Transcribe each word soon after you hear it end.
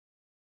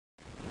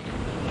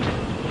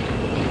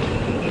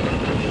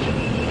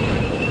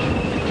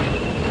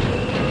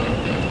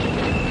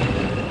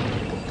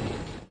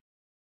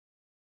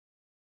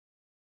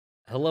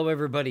Hello,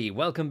 everybody.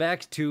 Welcome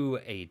back to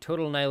a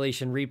Total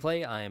Annihilation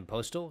replay. I am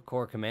Postal,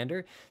 Corps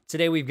Commander.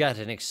 Today we've got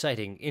an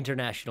exciting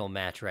international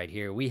match right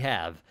here. We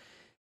have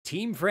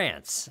Team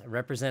France,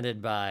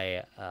 represented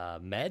by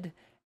Med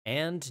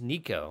and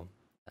Nico.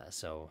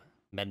 So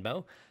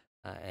Medmo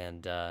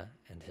and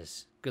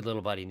his good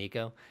little buddy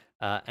Nico.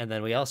 And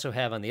then we also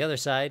have on the other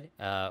side,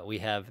 we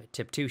have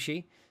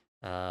Tiptushi,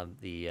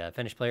 the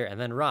Finnish player,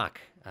 and then Rock,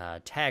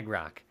 Tag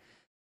Rock.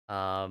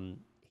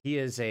 He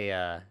is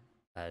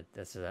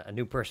that's a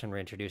new person we're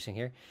introducing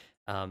here.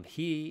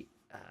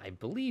 I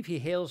believe he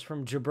hails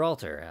from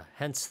Gibraltar,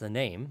 hence the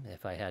name,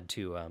 if I had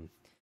to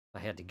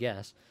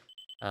guess.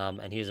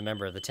 And he is a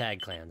member of the Tag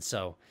clan.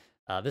 So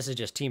this is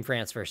just Team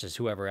France versus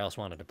whoever else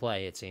wanted to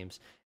play, it seems.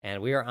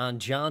 And we are on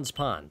John's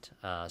Pond,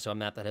 so a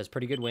map that has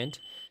pretty good wind.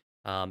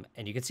 And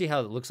you can see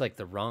how it looks like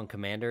the wrong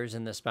commanders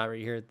in this spot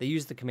right here. They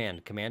use the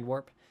command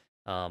warp.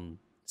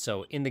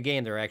 So in the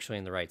game, they're actually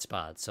in the right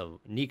spot. So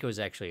Nico's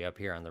actually up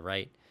here on the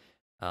right.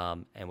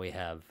 And we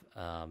have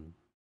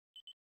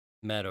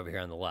Med over here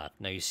on the left.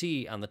 Now you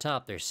see on the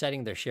top, they're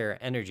setting their share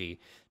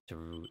energy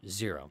to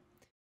 0.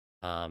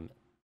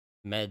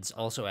 Med's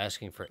also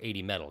asking for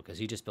 80 metal because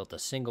he just built a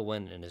single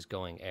wind and is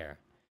going air.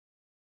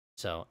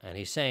 So, and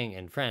he's saying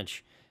in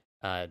French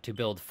to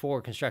build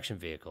 4 construction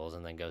vehicles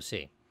and then go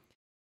sea.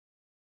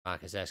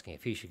 Rock is asking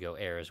if he should go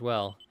air as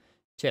well.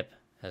 Tip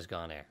has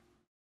gone air.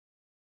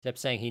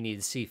 Tip's saying he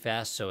needs sea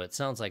fast, so it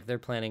sounds like they're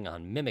planning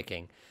on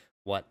mimicking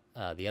what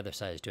the other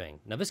side is doing.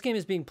 Now, this game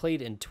is being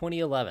played in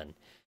 2011,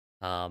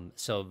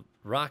 so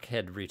Rock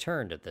had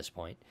returned at this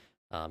point.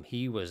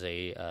 He was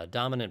a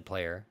dominant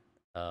player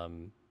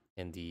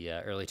in the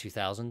early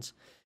 2000s,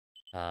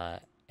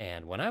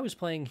 and when I was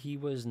playing, he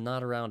was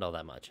not around all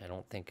that much. I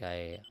don't think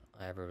I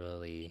ever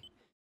really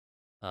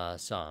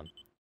saw him.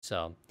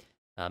 So,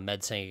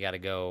 Med's saying you got to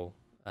go,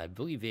 I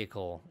believe,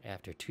 vehicle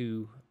after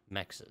 2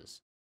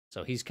 mexes.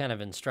 So he's kind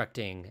of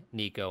instructing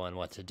Nico on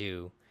what to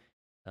do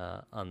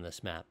on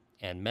this map.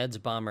 And Med's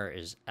bomber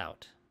is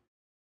out.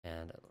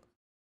 And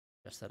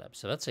adjust that up.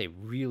 So that's a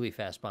really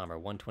fast bomber,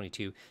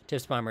 122.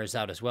 Tip's bomber is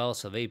out as well,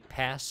 so they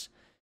pass.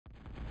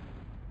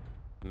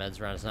 Med's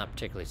run is not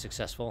particularly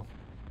successful.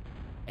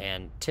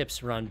 And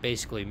Tip's run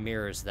basically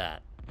mirrors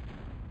that.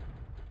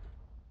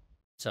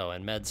 So,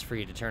 and Med's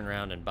free to turn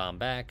around and bomb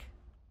back.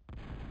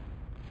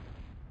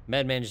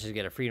 Med manages to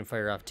get a freedom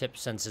fire off. Tip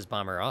sends his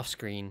bomber off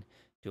screen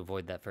to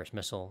avoid that first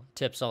missile.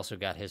 Tip's also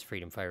got his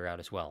freedom fire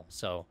out as well.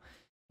 So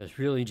it's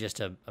really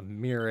just a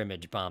mirror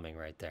image bombing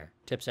right there.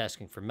 Tip's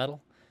asking for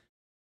metal.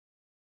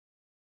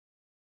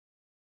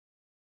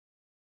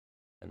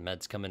 And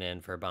Med's coming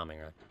in for a bombing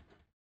run.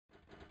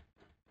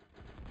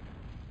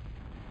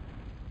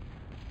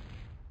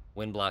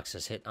 Wind blocks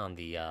his hit on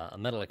the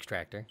metal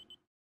extractor.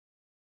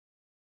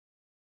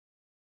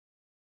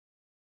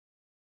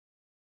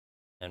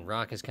 And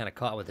Rock is kind of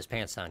caught with his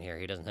pants down here.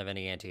 He doesn't have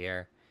any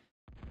anti-air.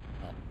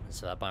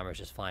 So that bomber's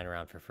just flying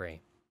around for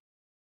free.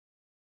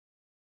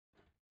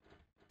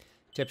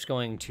 Tip's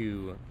going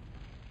to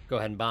go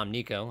ahead and bomb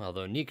Nico,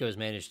 although Nico's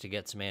managed to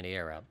get some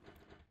anti-air up.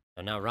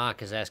 So now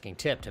Rock is asking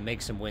Tip to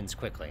make some wins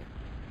quickly.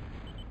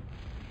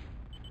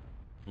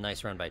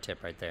 Nice run by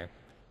Tip right there.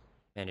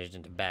 Managed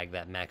to bag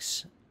that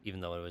mex,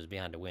 even though it was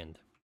behind a wind.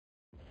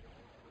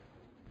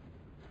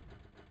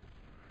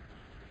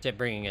 Tip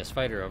bringing his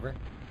fighter over.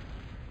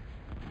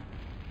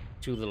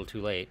 Too little,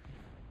 too late.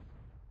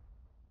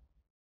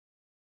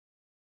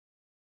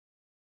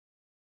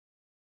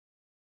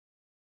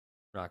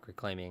 Rock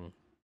reclaiming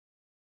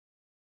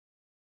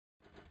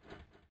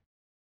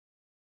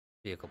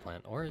vehicle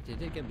plant. Or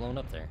did it get blown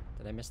up there?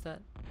 Did I miss that?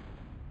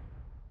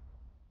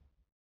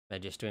 Am I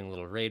just doing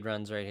little raid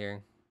runs right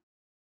here?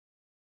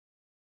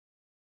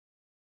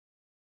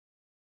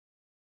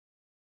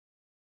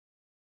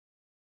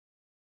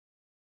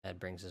 Med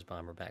brings his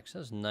bomber back. So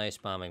that's nice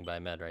bombing by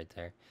Med right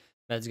there.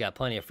 Med's got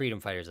plenty of freedom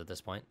fighters at this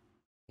point.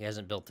 He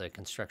hasn't built the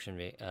construction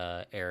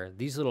error.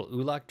 These little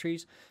ulak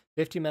trees,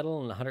 50 metal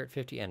and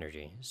 150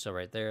 energy. So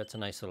right there, it's a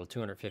nice little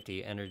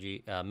 250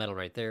 energy metal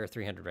right there,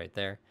 300 right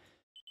there,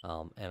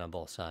 and on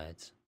both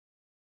sides.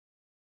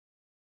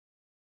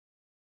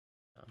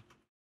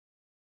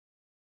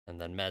 And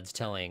then Med's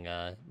telling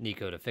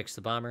Nico to fix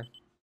the bomber.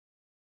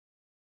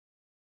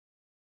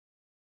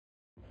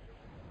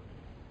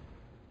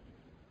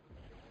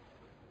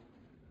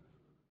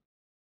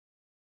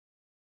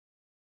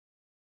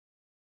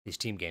 These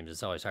team games,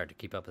 it's always hard to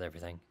keep up with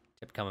everything.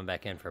 Tip coming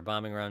back in for a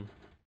bombing run.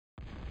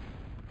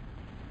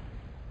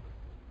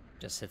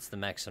 Just hits the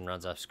mechs and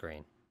runs off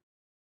screen.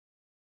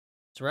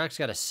 So Rock's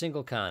got a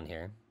single con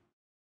here.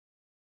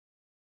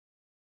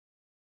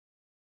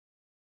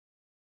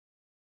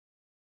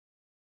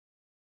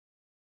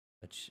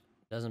 Which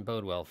doesn't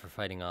bode well for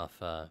fighting off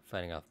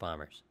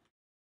bombers.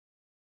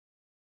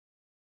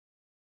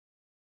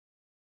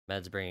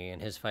 Med's bringing in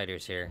his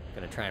fighters here.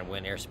 Gonna try and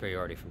win air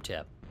superiority from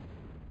Tip.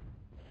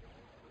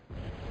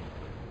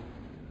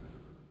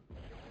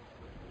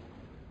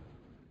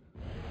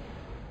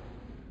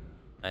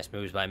 Nice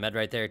moves by Med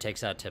right there.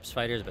 Takes out Tip's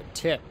fighters, but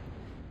Tip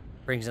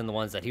Brings in the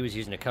ones that he was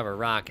using to cover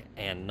Rock,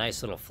 and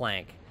nice little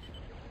flank.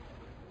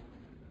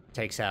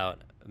 Takes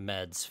out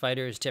Med's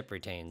fighters. Tip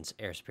retains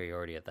air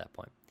superiority at that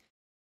point.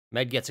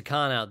 Med gets a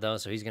con out, though,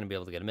 so he's going to be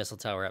able to get a missile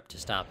tower up to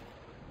stop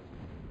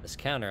this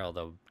counter,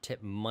 although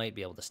Tip might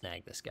be able to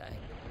snag this guy.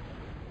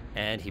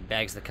 And he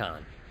bags the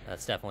con.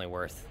 That's definitely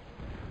worth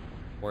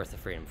the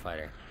freedom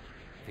fighter.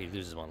 If he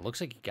loses one.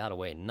 Looks like he got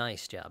away.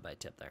 Nice job by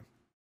Tip there.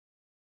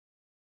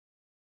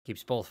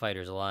 Keeps both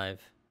fighters alive.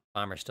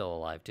 Bomber's still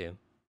alive, too.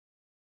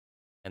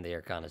 And the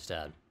air con is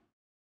dead.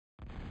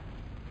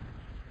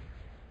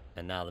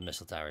 And now the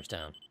missile tower's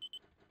down.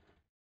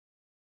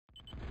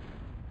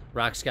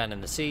 Rock's gotten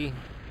in the sea.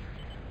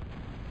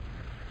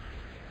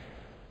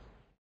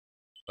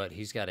 But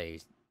he's got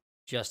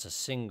just a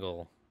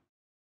single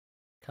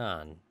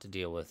con to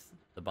deal with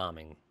the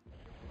bombing.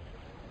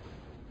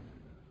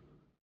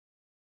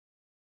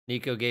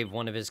 Nico gave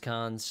one of his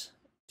cons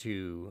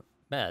to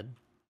Med,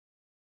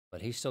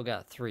 but he's still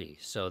got 3.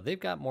 So they've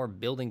got more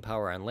building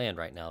power on land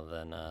right now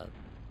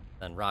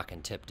than Rock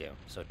and Tip do.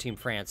 So Team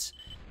France,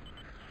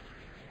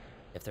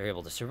 if they're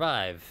able to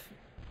survive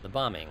the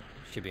bombing,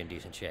 should be in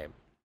decent shape.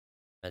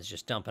 Med's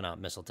just dumping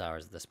out missile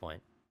towers at this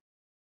point.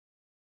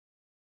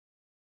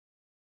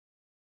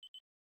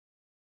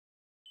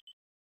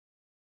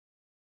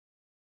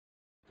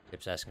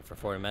 Tip's asking for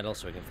 40 medals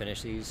so we can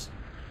finish these.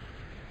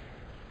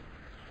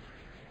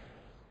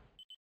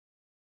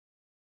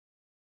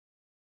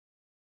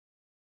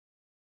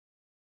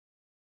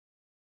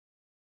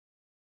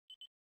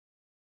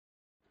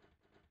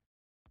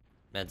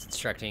 Med's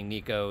instructing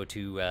Nico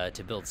to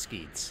build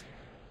skeets.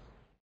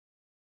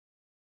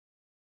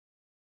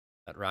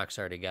 But Rock's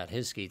already got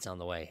his skeets on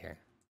the way here.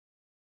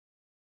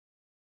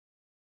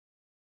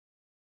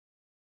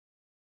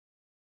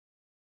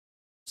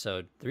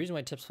 So the reason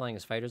why Tip's flying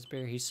his fighters up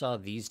here, he saw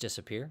these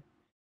disappear.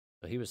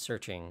 So he was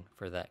searching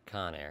for that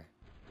con air.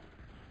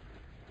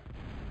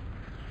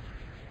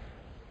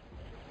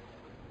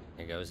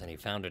 There he goes, and he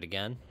found it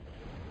again.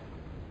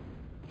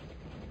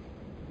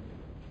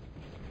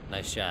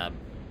 Nice job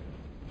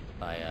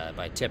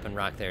by Tip and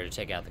Rock there to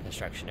take out the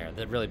construction air.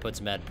 That really puts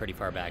Med pretty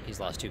far back. He's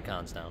lost 2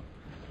 cons now.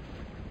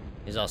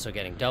 He's also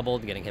getting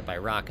doubled, getting hit by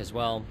Rock as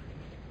well.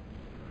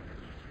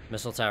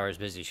 Missile tower is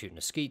busy shooting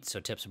a skeet,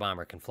 so Tip's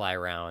bomber can fly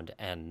around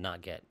and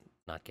not get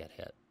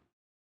hit.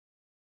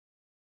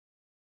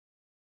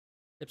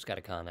 Tip's got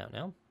a con out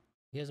now.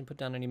 He hasn't put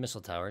down any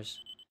missile towers.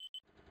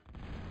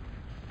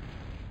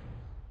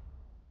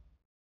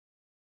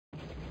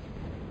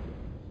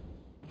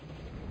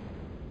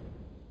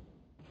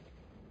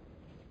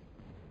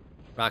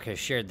 Rock has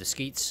shared the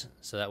skeets,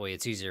 so that way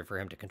it's easier for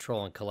him to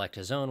control and collect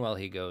his own while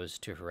he goes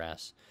to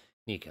harass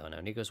Nico. Now,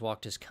 Nico's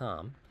walked his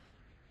comm.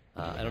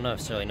 I don't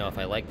necessarily know if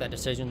I like that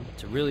decision.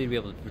 To really be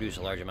able to produce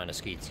a large amount of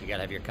skeets, you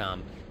gotta have your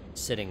comm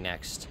sitting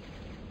next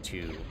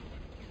to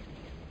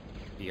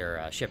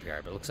your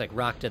shipyard. But it looks like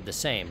Rock did the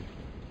same.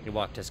 He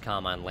walked his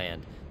comm on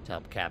land to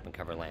help cap and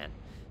cover land.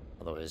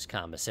 Although his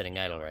comm is sitting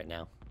idle right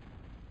now.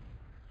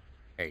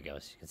 There he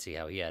goes. You can see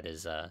how he had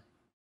his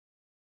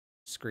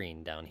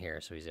screen down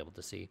here, so he's able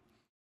to see.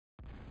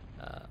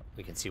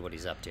 We can see what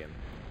he's up to.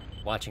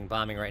 Watching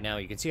bombing right now,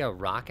 you can see how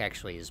Rock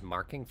actually is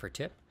marking for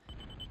Tip.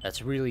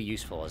 That's really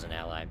useful as an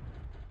ally.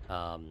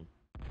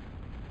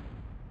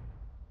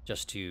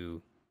 Just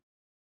to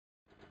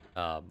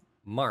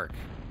mark.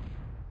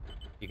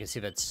 You can see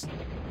that's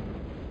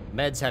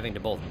Med's having to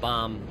both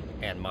bomb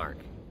and mark.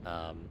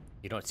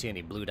 You don't see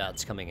any blue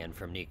dots coming in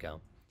from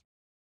Nico.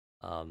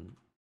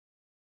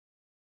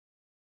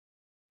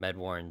 Med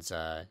warns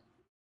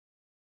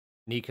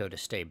Nico to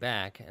stay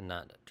back and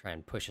not try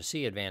and push a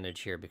sea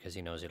advantage here because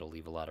he knows it'll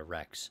leave a lot of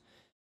wrecks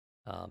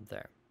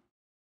there.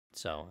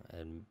 So,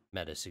 and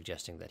Med is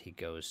suggesting that he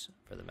goes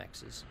for the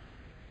mexes.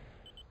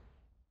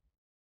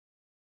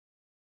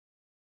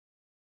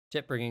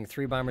 Tip bringing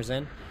 3 bombers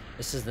in.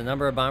 This is the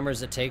number of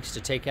bombers it takes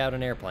to take out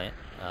an air plant,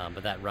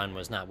 but that run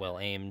was not well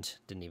aimed.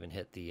 Didn't even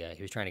hit the,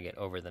 he was trying to get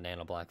over the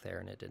nanoblock there,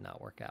 and it did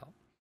not work out.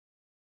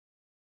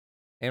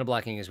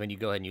 Nanoblocking is when you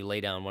go ahead and you lay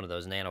down one of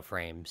those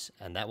nanoframes,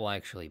 and that will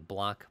actually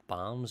block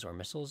bombs or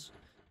missiles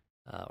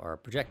or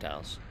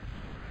projectiles.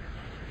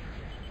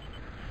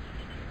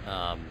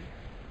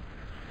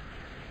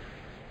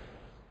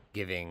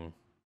 Giving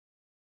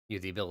you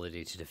the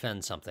ability to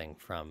defend something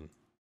from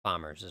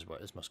bombers is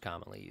what is most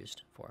commonly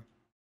used for.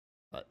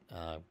 But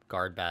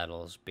guard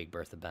battles, Big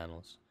Bertha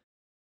battles.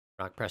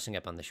 Rock pressing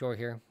up on the shore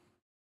here.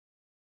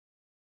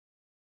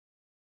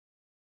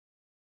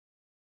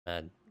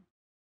 And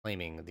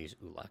claiming these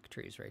ulak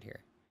trees right here.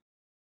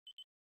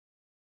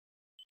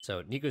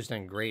 So Nico's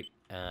done great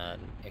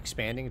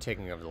expanding,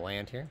 taking over the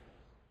land here.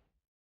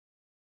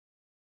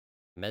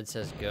 Med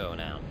says go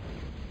now.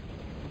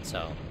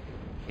 So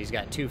he's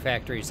got 2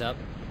 factories up.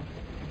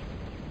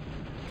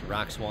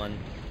 Rock's 1.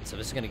 So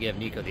this is going to give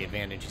Nico the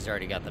advantage. He's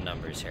already got the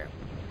numbers here.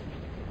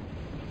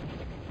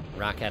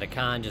 Rock had a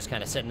con just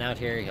kind of sitting out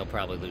here. He'll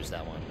probably lose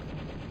that one.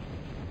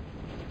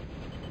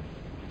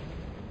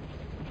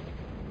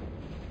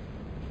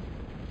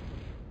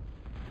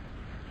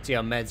 See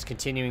how Med's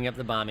continuing up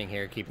the bombing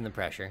here, keeping the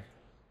pressure.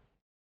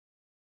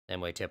 Same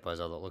way Tip was,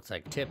 although it looks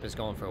like Tip is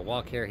going for a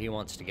walk here. He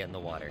wants to get in the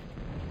water.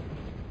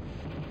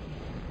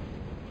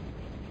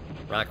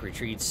 Rock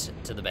retreats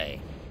to the bay.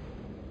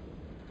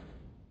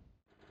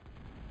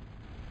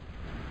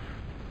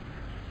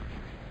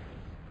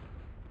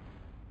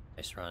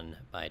 Nice run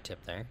by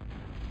Tip there.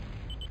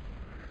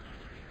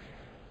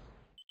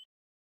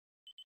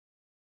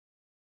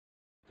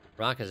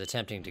 Rock is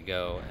attempting to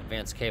go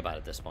advanced K-bot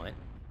at this point.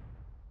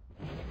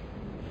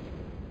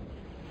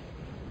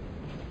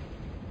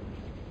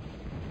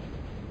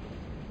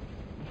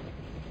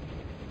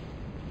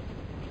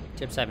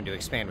 Tip's having to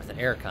expand with an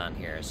aircon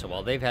here, so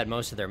while they've had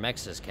most of their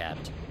mexes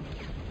capped,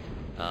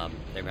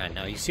 they're behind.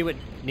 Now, you see what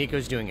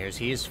Nico's doing here is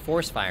he is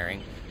force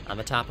firing on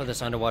the top of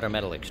this underwater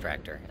metal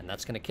extractor, and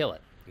that's going to kill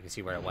it. You can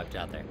see where it wiped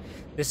out there.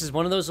 This is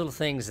one of those little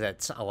things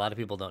that a lot of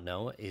people don't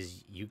know,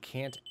 is you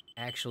can't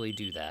actually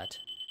do that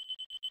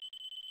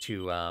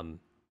to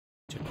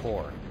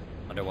core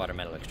underwater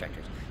metal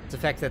extractors. It's the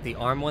fact that the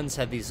arm ones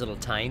have these little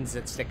tines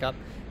that stick up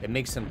that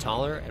makes them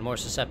taller and more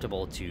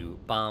susceptible to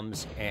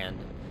bombs and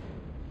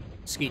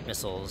skeet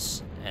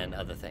missiles and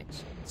other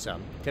things. So,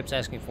 Tip's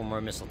asking for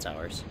more missile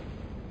towers.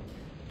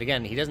 But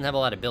again, he doesn't have a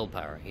lot of build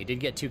power. He did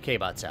get 2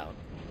 K-bots out.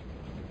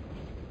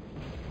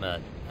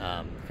 But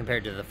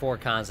compared to the 4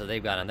 cons that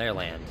they've got on their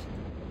land,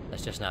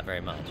 that's just not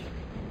very much.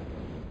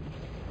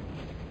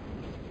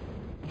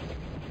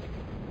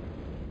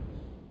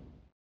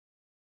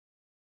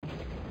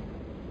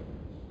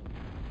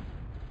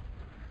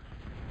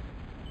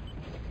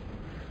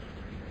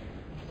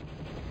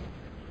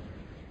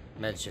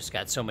 Med's just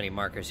got so many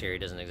markers here, he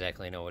doesn't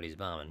exactly know what he's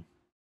bombing.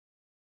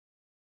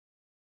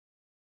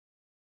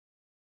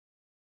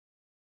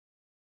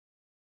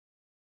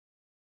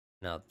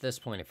 Now, at this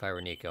point, if I were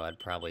Nico, I'd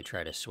probably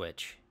try to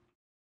switch.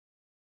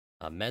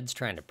 Med's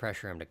trying to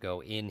pressure him to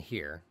go in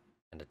here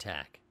and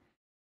attack.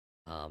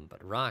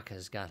 But Rock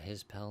has got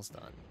his pels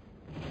done.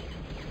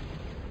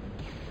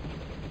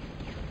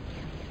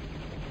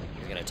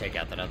 He's going to take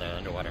out that other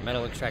underwater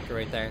metal extractor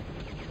right there.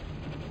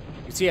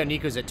 You see how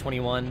Nico's at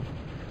 21?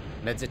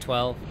 Med's at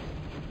 12,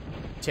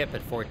 Tip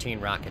at 14,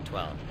 Rock at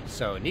 12.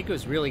 So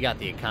Nico's really got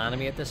the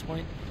economy at this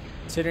point,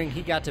 considering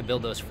he got to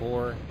build those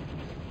 4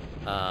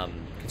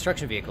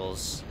 construction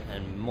vehicles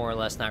and more or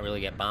less not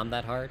really get bombed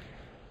that hard.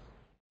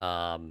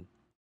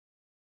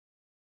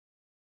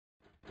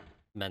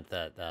 Meant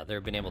that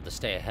they've been able to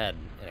stay ahead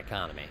in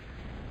economy.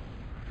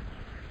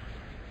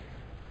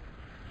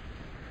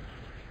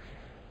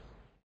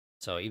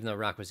 So even though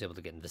Rock was able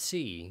to get into the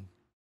sea,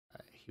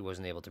 he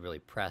wasn't able to really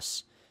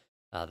press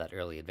that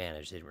early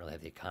advantage. They didn't really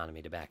have the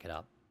economy to back it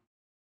up.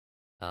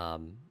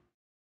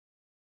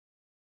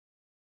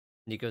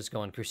 Nico's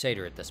going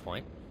Crusader at this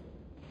point.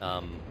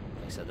 Like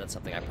I said, that's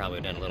something I probably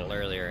would have done a little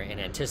earlier in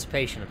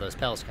anticipation of those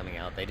Pels coming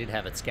out. They did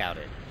have it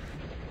scouted.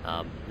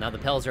 Now the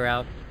Pels are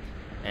out,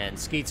 and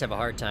Skeets have a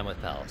hard time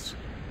with Pels.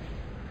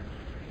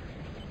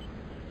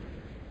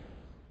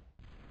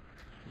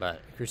 But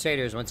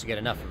Crusaders, once you get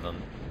enough of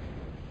them,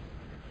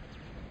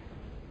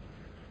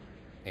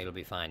 it'll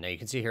be fine. Now you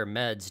can see here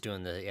Med's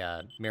doing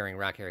the mirroring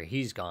rock area.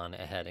 He's gone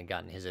ahead and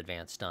gotten his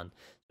advance done.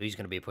 So he's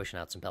going to be pushing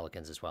out some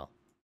Pelicans as well.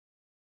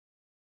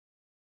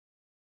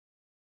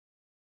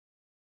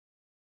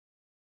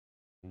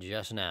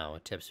 Just now,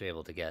 Tip's be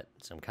able to get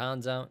some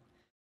cons out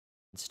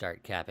and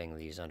start capping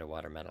these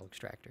underwater metal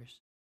extractors.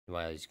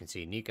 While, as you can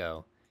see,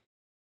 Nico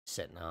is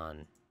sitting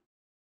on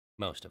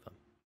most of them.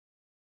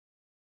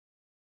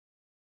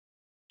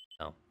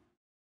 Oh.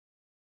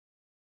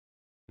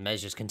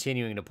 Med's just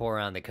continuing to pour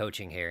on the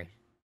coaching here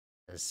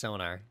as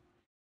sonar.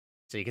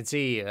 So you can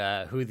see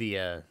who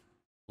the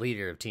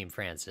leader of Team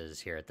France is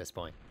here at this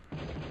point.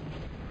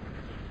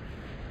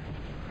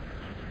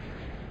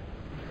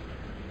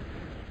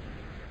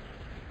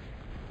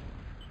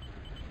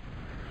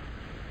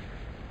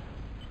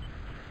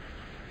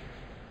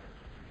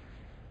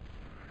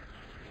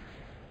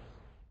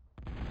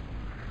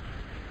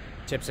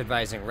 Tip's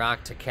advising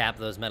Rock to cap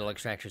those metal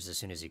extractors as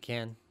soon as he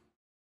can.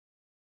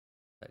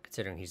 But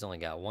considering he's only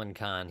got 1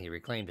 con, he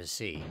reclaimed his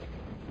C.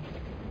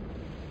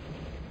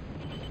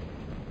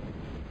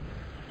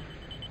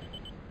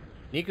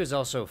 Nico's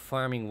also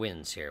farming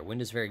winds here.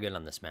 Wind is very good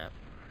on this map.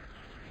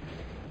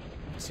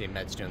 You see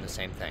Med's doing the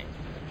same thing.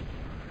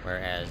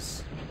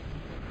 Whereas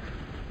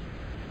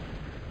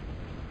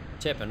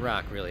Tip and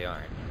Rock really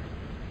aren't.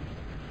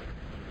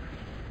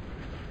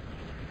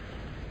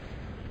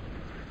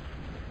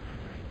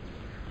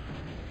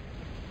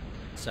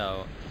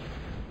 So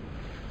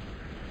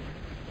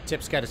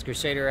Tip's got his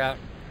Crusader out,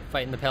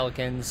 fighting the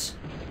Pelicans.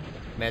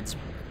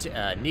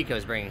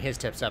 Nico's bringing his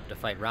Tips up to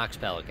fight Rock's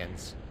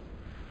Pelicans.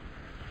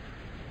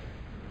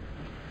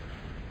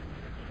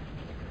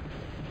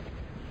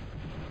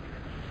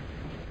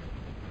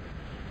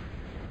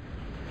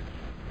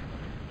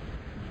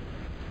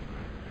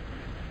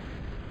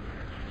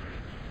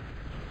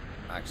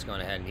 Rock's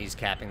going ahead and he's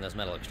capping those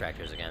metal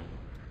extractors again.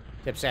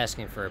 Tip's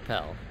asking for a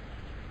Pel.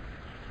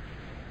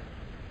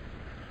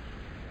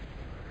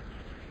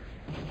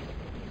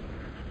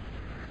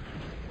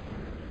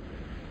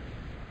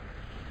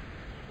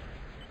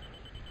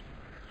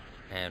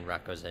 And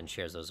Rock goes ahead and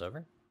shares those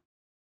over.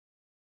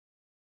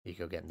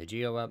 Nico getting the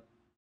Geo up.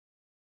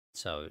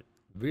 So,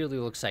 really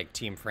looks like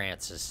Team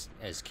France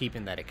is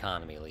keeping that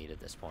economy lead at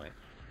this point.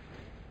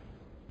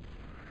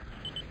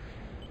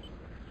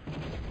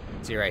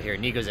 See right here,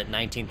 Nico's at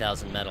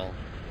 19,000 metal.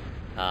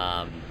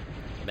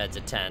 Med's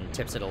at 10,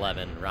 Tip's at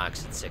 11,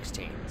 Rock's at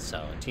 16.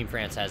 So, Team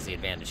France has the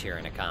advantage here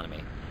in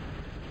economy.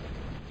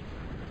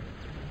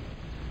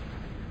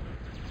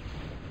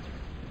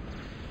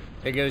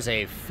 There goes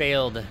a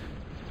failed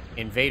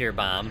invader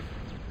bomb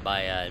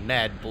by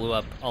Med, blew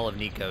up all of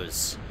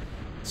Nico's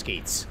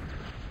skeets.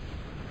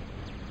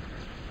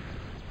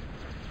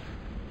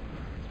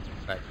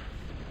 But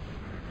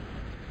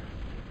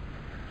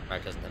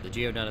Rock doesn't have the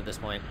Geo done at this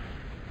point.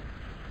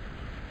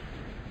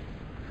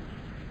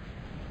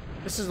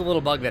 This is a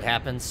little bug that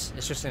happens.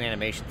 It's just an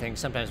animation thing.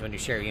 Sometimes when you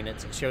share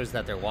units, it shows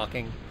that they're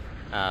walking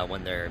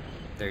when they're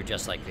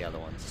just like the other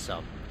ones.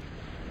 So,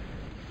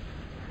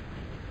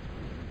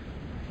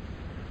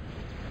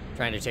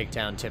 trying to take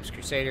down Tip's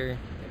Crusader.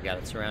 They've got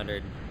it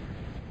surrounded.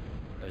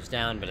 Goes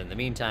down, but in the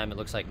meantime, it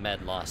looks like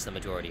Med lost the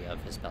majority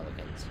of his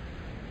Pelicans.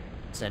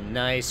 It's a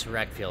nice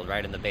wreck field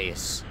right in the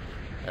base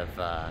of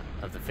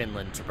the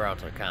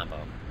Finland-Gibraltar combo.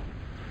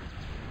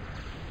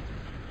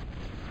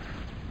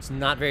 It's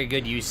not very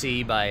good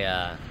UC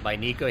by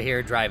Nico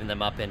here, driving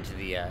them up into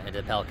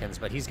the Pelicans,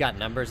 but he's got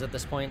numbers at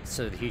this point,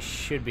 so he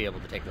should be able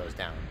to take those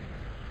down.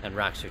 And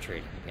Rock's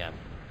retreating, yeah.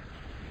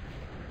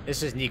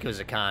 This is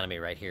Nico's economy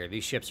right here.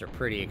 These ships are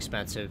pretty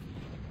expensive,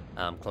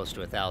 close to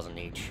 1,000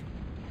 each.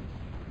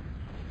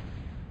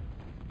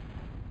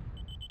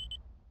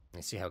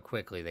 You see how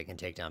quickly they can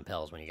take down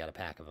Pels when you got a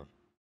pack of them.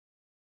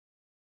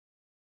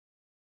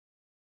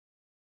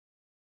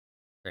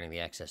 Turning the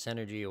excess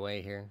energy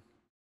away here.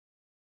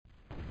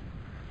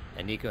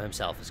 And Nico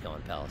himself is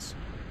going Pels.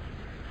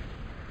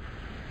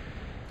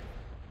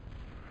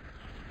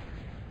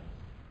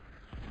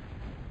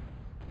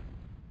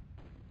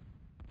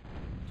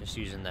 Just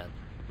using that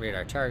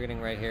radar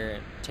targeting right here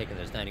and taking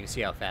those down. You can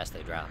see how fast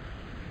they drop.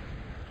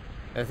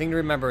 The thing to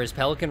remember is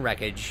Pelican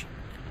wreckage,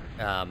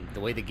 the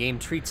way the game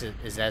treats it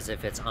is as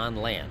if it's on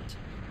land.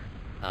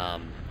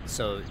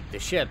 So the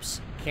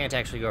ships can't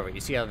actually go over it.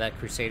 You see how that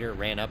Crusader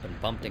ran up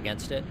and bumped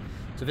against it?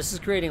 So this is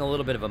creating a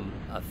little bit of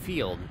a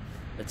field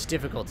that's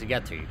difficult to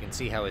get through. You can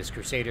see how his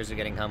Crusaders are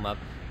getting hung up,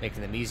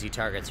 making them easy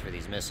targets for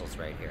these missiles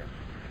right here.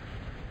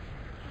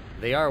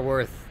 They are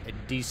worth a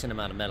decent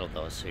amount of metal,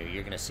 though, so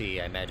you're going to see,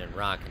 I imagine,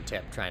 Rock and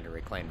Tip trying to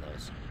reclaim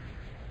those.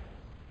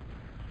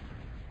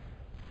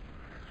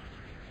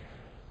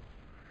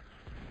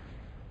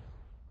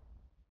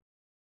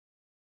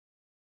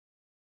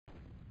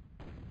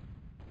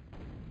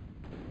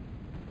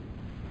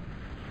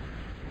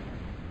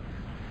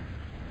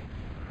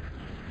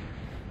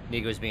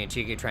 Nico's being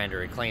cheeky, trying to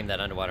reclaim that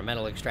underwater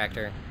metal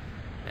extractor,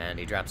 and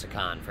he drops a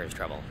con for his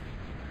trouble.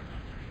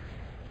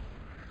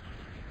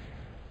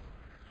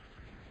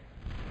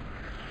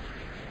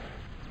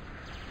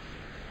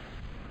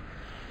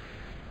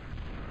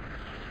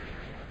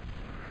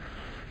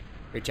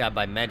 Great job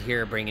by Med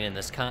here, bringing in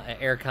this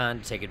air con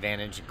to take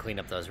advantage and clean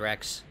up those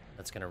wrecks.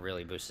 That's going to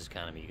really boost his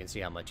economy. You can see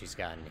how much he's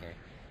gotten here.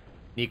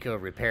 Nico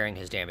repairing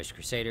his damaged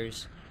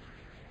Crusaders.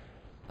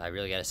 I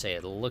really gotta say,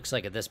 it looks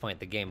like at this point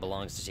the game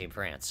belongs to Team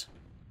France.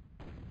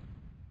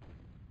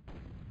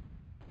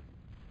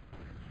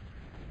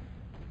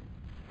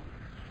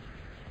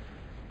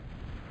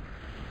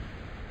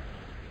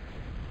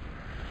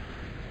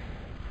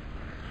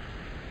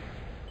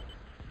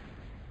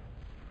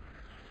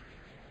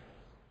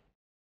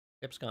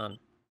 Ship's gone.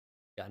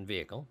 Gotten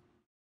vehicle.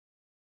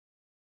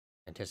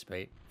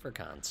 Anticipate for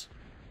cons.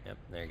 Yep,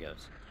 there he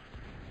goes.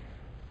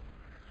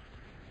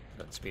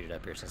 Let's speed it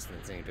up here since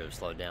things seem to have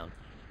slowed down.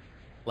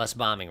 Less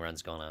bombing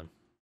runs going on.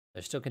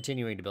 They're still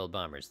continuing to build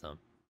bombers, though.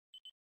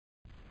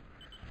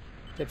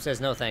 Tip says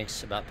no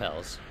thanks about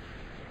Pels.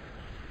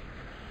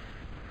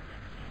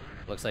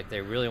 Looks like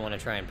they really want to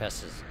try and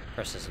press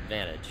this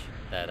advantage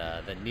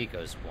that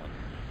Nico's won.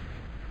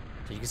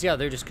 So you can see how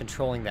they're just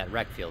controlling that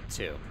wreck field,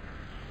 too.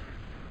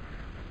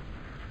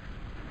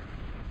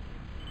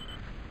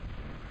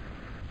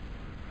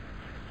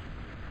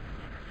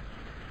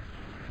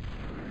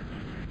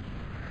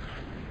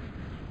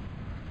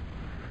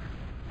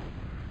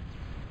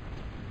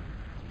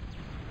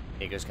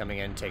 Nico's coming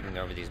in, taking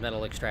over these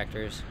metal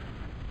extractors.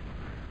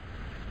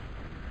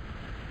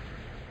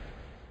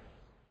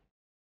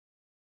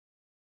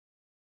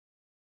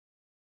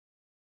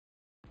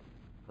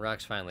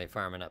 Rock's finally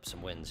farming up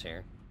some wins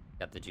here.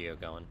 Got the Geo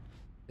going.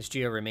 This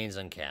Geo remains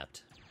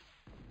uncapped.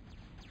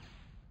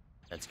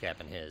 That's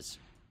capping his.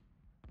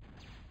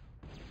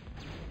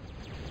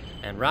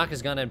 And Rock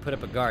has gone and put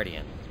up a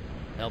Guardian.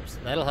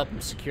 That'll help him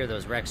secure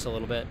those wrecks a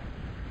little bit.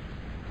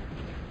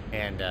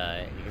 And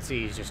you can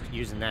see he's just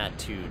using that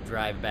to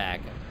drive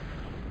back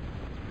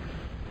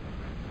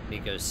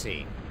Nico's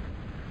C.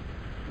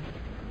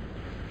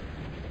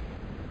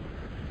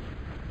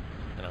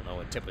 I don't know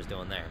what Tip was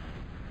doing there.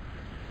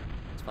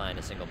 He's flying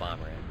a single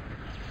bomber in.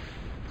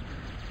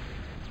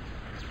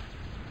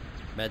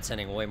 Med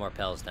sending way more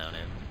Pels down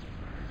in.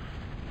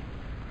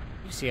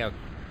 You see how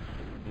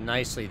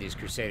nicely these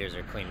Crusaders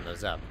are cleaning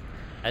those up.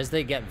 As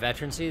they get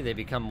veterancy, they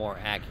become more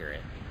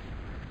accurate.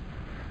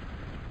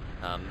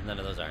 None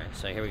of those are.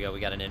 So here we go. We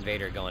got an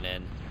invader going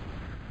in.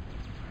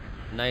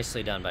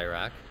 Nicely done by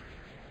Rock.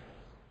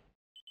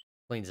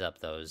 Cleans up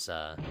those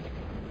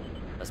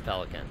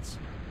pelicans.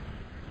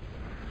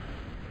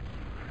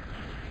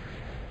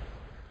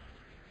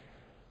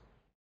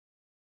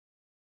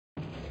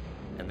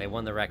 And they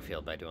won the wreck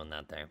field by doing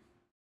that there.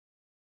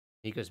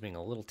 Nico's being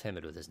a little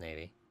timid with his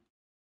navy.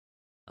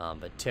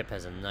 But Tip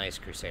has a nice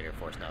Crusader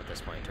force now at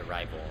this point to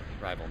rival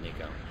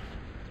Nico.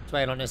 That's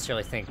why I don't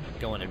necessarily think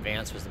going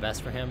advanced was the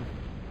best for him.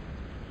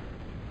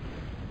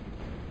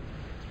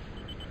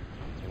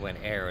 He went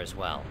air as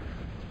well.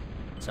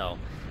 So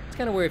it's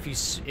kind of where if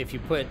you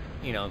put,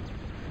 you know,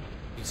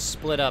 you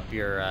split up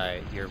your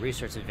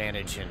resource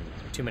advantage in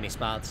too many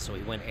spots. So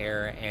he went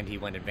air and he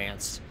went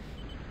advanced.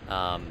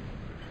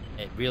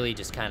 It really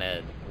just kind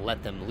of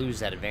let them lose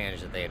that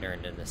advantage that they had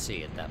earned in the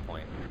sea at that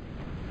point.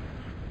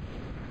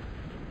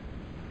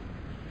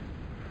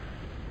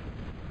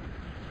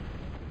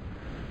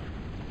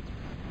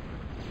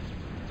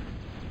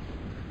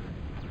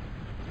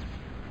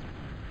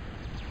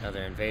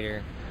 Another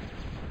invader.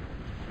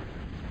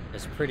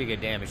 Does pretty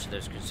good damage to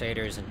those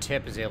Crusaders, and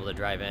Tip is able to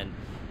drive in.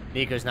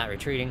 Nico's not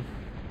retreating.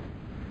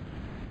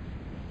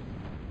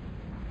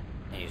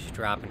 And he's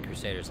dropping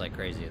Crusaders like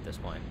crazy at this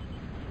point.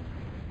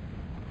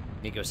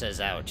 Nico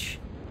says, ouch.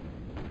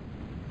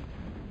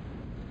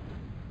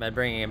 Med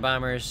bringing in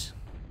bombers.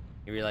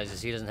 He realizes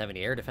he doesn't have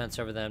any air defense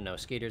over them, no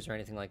skaters or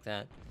anything like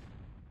that.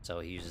 So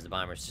he uses the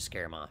bombers to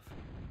scare him off.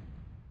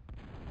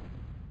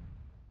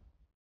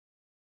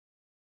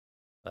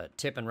 But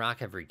Tip and Rock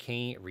have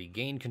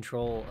regained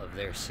control of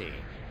their sea.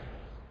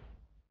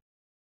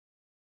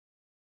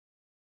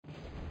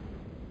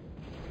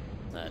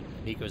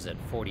 Nico's at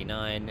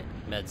 49,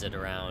 Med's at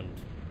around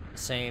the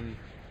same.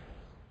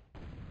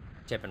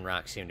 Tip and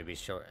Rock seem to be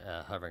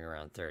hovering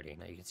around 30.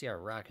 Now you can see our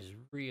Rock has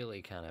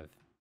really kind of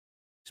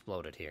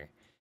exploded here.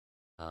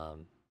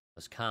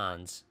 Those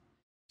cons,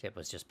 Tip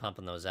was just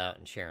pumping those out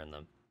and sharing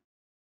them.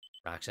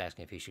 Rock's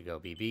asking if he should go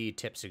BB,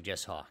 Tip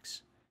suggests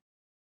Hawks.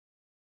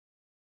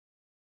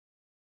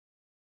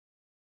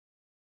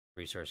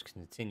 Resource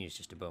continues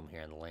just to boom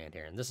here on the land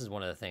here, and this is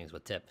one of the things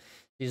with Tip.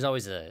 He's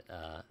always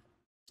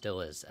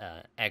still is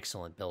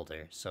excellent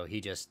builder, so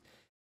he just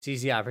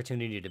sees the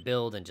opportunity to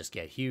build and just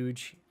get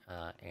huge,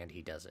 and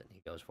he does it. He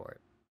goes for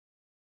it.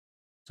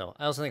 So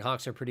I also think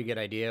Hawks are a pretty good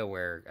idea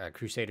where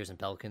Crusaders and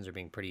Pelicans are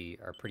pretty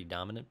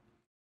dominant.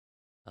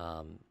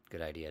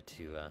 Good idea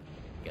to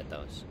get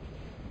those.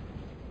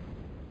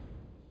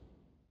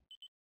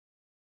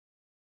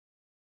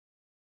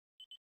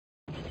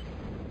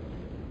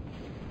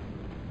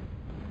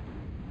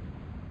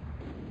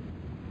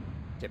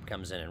 Tip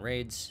comes in and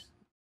raids.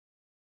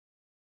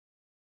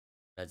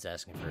 Med's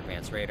asking for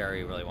advanced radar.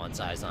 He really wants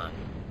eyes on.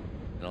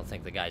 I don't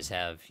think the guys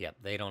have... Yep,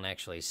 they don't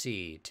actually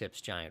see Tip's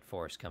giant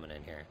force coming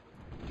in here.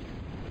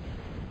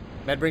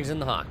 Med brings in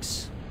the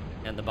Hawks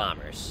and the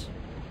bombers.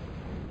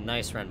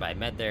 Nice run by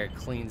Med there.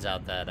 Cleans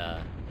out that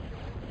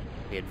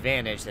the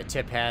advantage that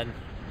Tip had.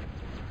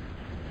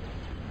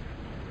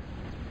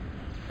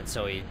 And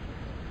so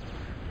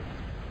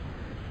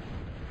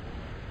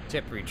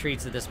Tip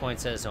retreats at this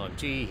point, says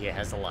OMG, he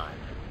has a lot.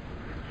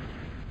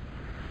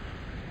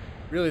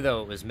 Really,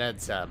 though, it was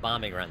Med's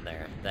bombing run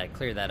there that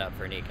cleared that up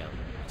for Nico.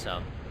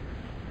 So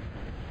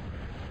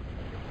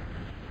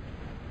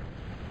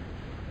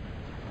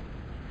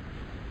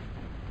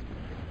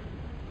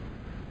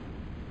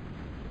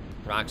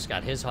Rock's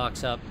got his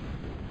Hawks up.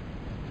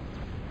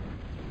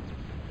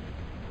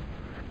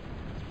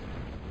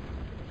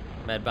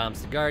 Med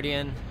bombs the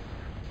Guardian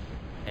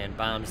and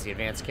bombs the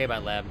advanced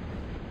K-Bot lab.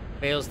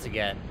 Fails to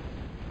get...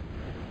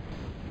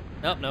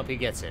 Nope, he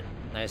gets it.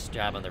 Nice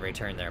job on the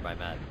return there by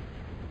Med.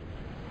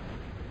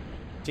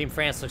 Team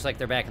France looks like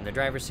they're back in the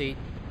driver's seat.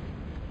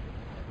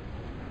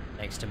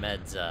 Thanks to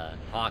Med's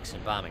Hawks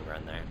and bombing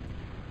run there.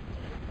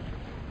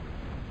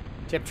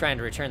 Tip trying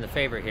to return the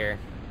favor here.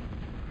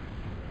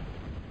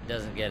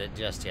 Doesn't get it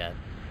just yet.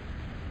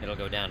 It'll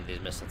go down to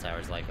these missile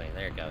towers likely.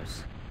 There it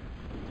goes.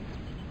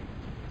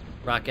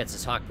 Rock gets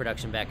his Hawk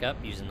production back up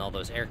using all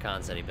those air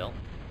cons that he built.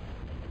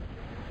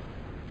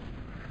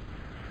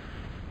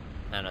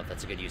 I don't know if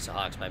that's a good use of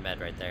Hawks by Med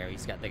right there.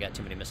 They got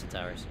too many missile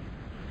towers.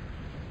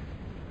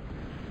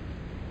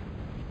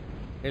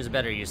 Here's a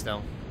better use,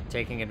 though.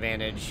 Taking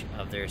advantage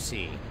of their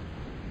sea.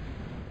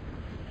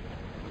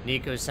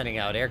 Nico's sending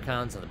out air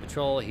cons on the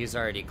patrol. He's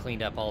already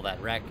cleaned up all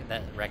that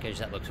wreckage.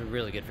 That looks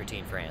really good for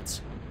Team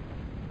France.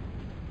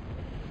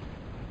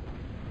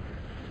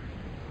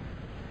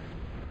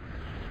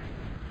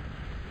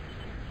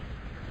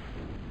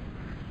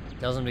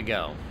 Tells him to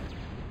go.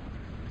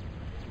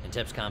 And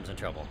Tip's comms in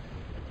trouble.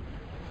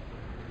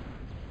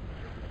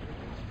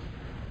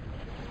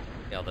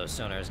 See all those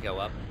sonars go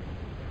up.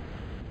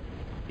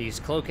 He's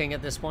cloaking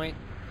at this point.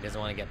 He doesn't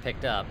want to get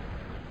picked up.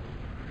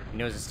 He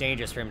knows it's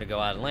dangerous for him to go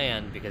out and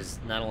land because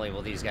not only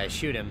will these guys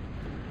shoot him,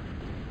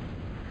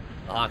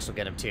 the Hawks will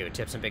get him too.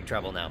 Tip's in big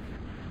trouble now.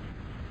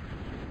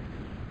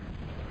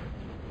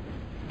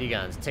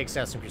 D-Guns takes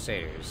out some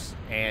Crusaders,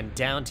 and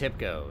down Tip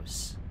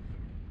goes.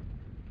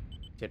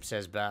 Tip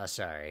says, bah,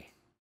 sorry.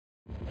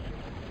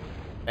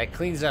 That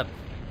cleans up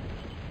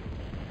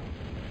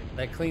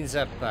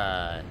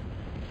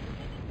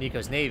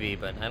Nico's Navy,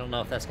 but I don't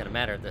know if that's going to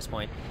matter at this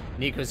point.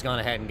 Nico's gone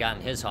ahead and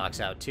gotten his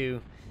Hawks out,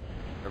 too.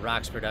 The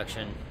Rocks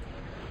production.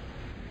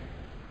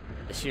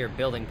 The sheer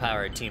building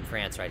power of Team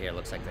France right here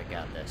looks like they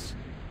got this.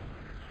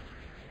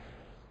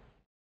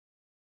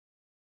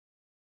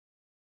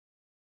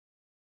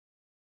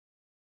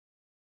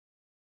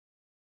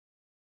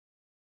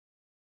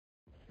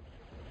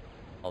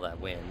 All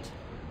that wind.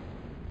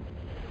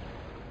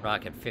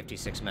 Rock at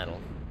 56 metal.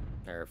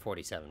 Or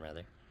 47,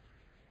 rather.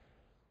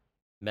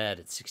 Med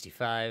at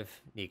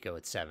 65. Nico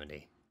at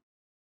 70.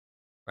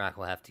 Rock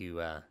will have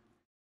to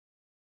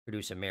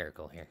produce a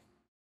miracle here.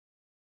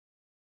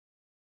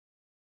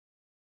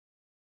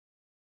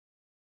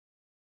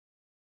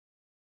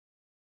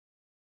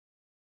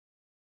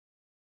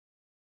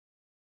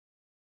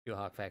 Two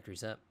Hawk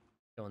factories up.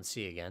 Going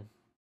C again.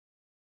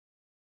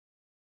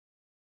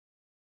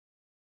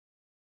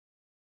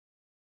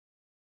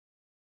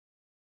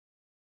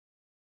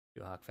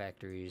 Two Hawk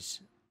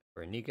factories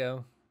for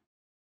Nico.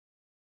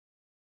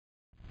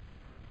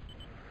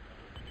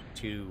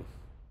 Two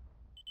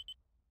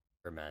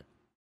for Matt.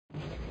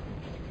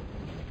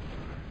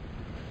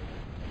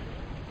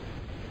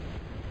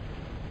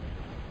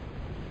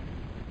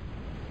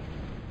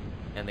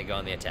 And they go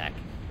on the attack.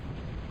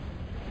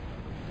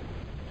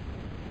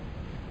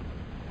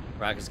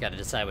 Rock has got to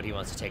decide what he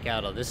wants to take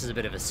out. Oh, this is a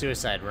bit of a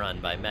suicide run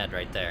by Med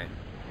right there.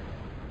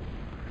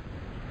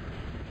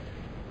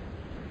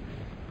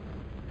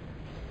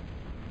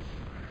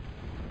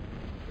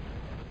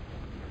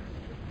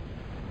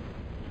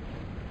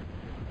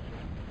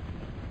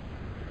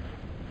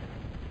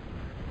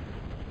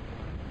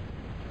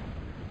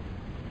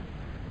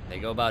 They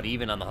go about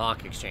even on the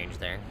Hawk exchange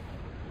there.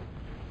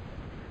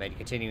 Med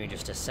continuing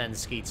just to send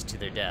Skeets to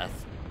their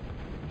death.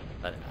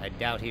 But I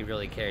doubt he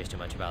really cares too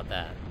much about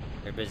that.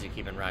 They're busy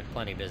keeping Rock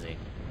plenty busy.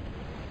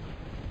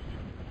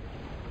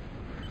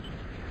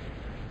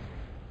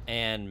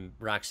 And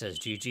Rock says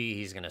GG,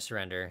 he's going to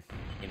surrender.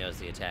 He knows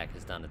the attack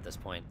is done at this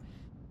point.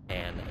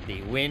 And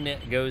the win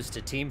goes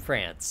to Team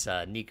France.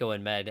 Nico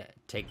and Med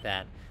take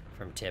that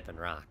from Tip and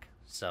Rock.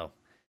 So,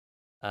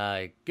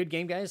 good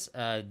game, guys.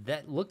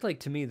 That looked like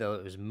to me, though,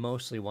 it was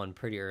mostly won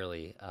pretty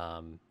early.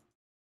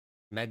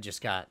 Med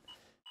just got...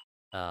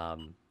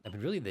 I mean,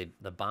 really,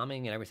 the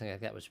bombing and everything like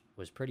that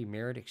was pretty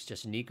mirrored. It's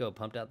just Nico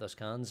pumped out those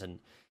cons, and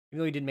even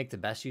though he didn't make the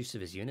best use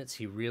of his units,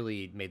 he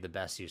really made the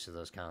best use of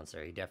those cons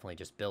there. He definitely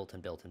just built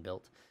and built and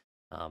built.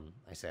 I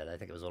said, I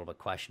think it was a little bit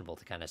questionable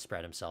to kind of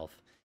spread himself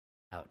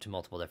out to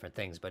multiple different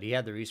things, but he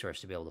had the resource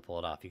to be able to pull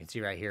it off. You can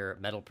see right here,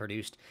 metal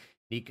produced,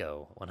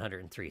 Nico,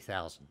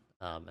 103,000.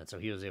 And so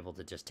he was able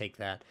to just take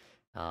that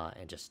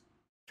and just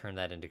turn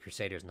that into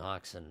Crusaders and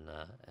Hawks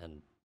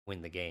and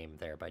win the game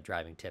there by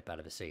driving Tip out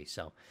of the sea.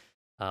 So,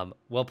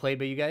 well played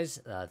by you guys.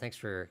 Thanks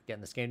for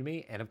getting this game to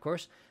me. And of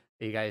course,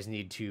 you guys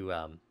need to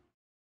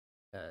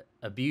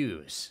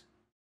abuse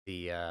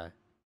the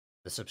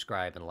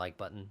subscribe and like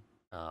button.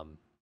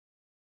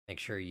 Make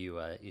sure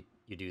you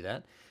do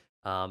that.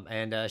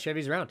 And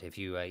Chevy's around. If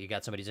you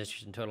got somebody who's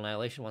interested in Total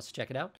Annihilation, wants to check it out,